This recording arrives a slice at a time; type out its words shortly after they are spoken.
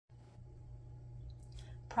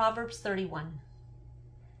Proverbs 31.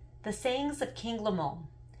 The sayings of King Lemuel,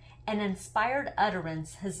 an inspired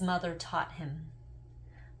utterance his mother taught him.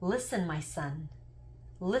 Listen, my son.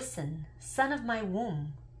 Listen, son of my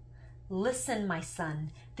womb. Listen, my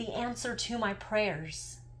son, the answer to my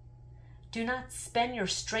prayers. Do not spend your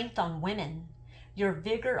strength on women, your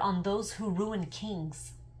vigor on those who ruin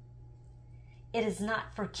kings. It is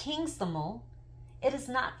not for kings, Lemuel. It is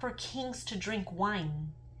not for kings to drink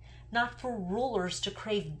wine, not for rulers to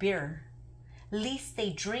crave beer, lest they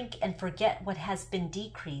drink and forget what has been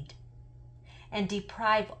decreed, and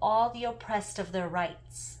deprive all the oppressed of their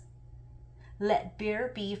rights. Let beer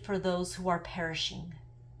be for those who are perishing,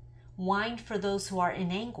 wine for those who are in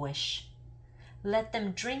anguish. Let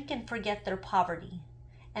them drink and forget their poverty,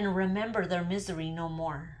 and remember their misery no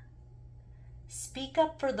more. Speak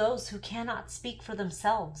up for those who cannot speak for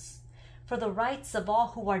themselves, for the rights of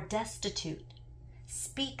all who are destitute.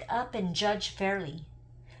 Speak up and judge fairly.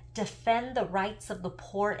 Defend the rights of the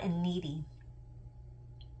poor and needy.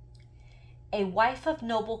 A wife of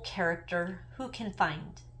noble character who can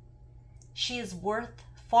find? She is worth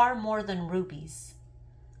far more than rubies.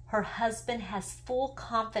 Her husband has full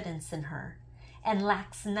confidence in her and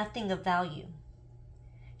lacks nothing of value.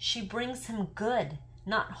 She brings him good,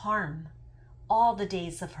 not harm, all the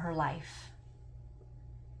days of her life.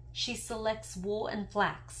 She selects wool and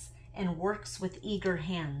flax and works with eager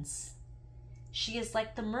hands. She is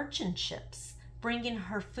like the merchant ships, bringing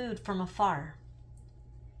her food from afar.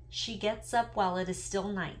 She gets up while it is still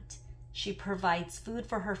night. She provides food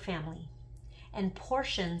for her family and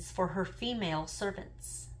portions for her female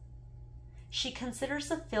servants. She considers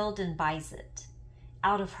a field and buys it.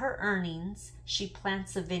 Out of her earnings, she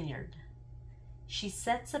plants a vineyard. She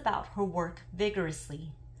sets about her work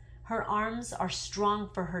vigorously. Her arms are strong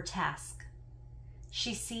for her task.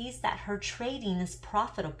 She sees that her trading is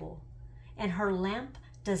profitable, and her lamp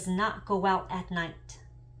does not go out at night.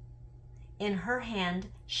 In her hand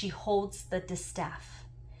she holds the distaff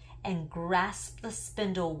and grasps the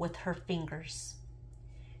spindle with her fingers.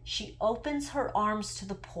 She opens her arms to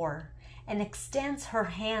the poor and extends her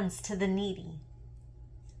hands to the needy.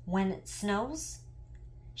 When it snows,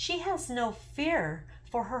 she has no fear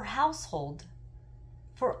for her household,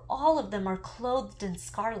 for all of them are clothed in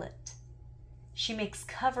scarlet. She makes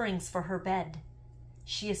coverings for her bed.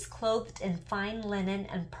 She is clothed in fine linen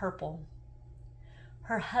and purple.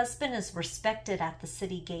 Her husband is respected at the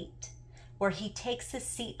city gate, where he takes his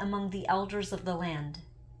seat among the elders of the land.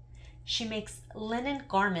 She makes linen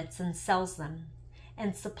garments and sells them,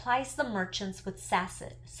 and supplies the merchants with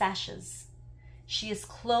sashes. She is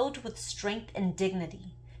clothed with strength and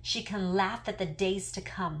dignity. She can laugh at the days to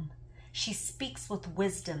come. She speaks with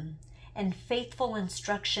wisdom, and faithful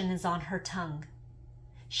instruction is on her tongue.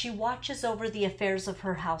 She watches over the affairs of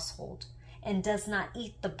her household and does not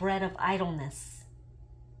eat the bread of idleness.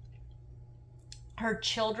 Her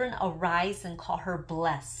children arise and call her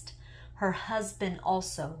blessed, her husband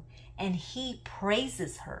also, and he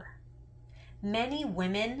praises her. Many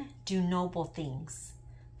women do noble things,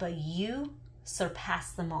 but you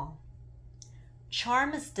surpass them all.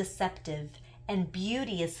 Charm is deceptive and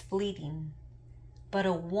beauty is fleeting, but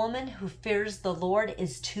a woman who fears the Lord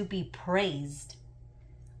is to be praised.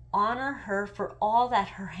 Honor her for all that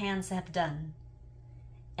her hands have done,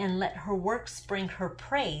 and let her works bring her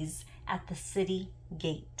praise at the city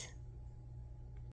gate.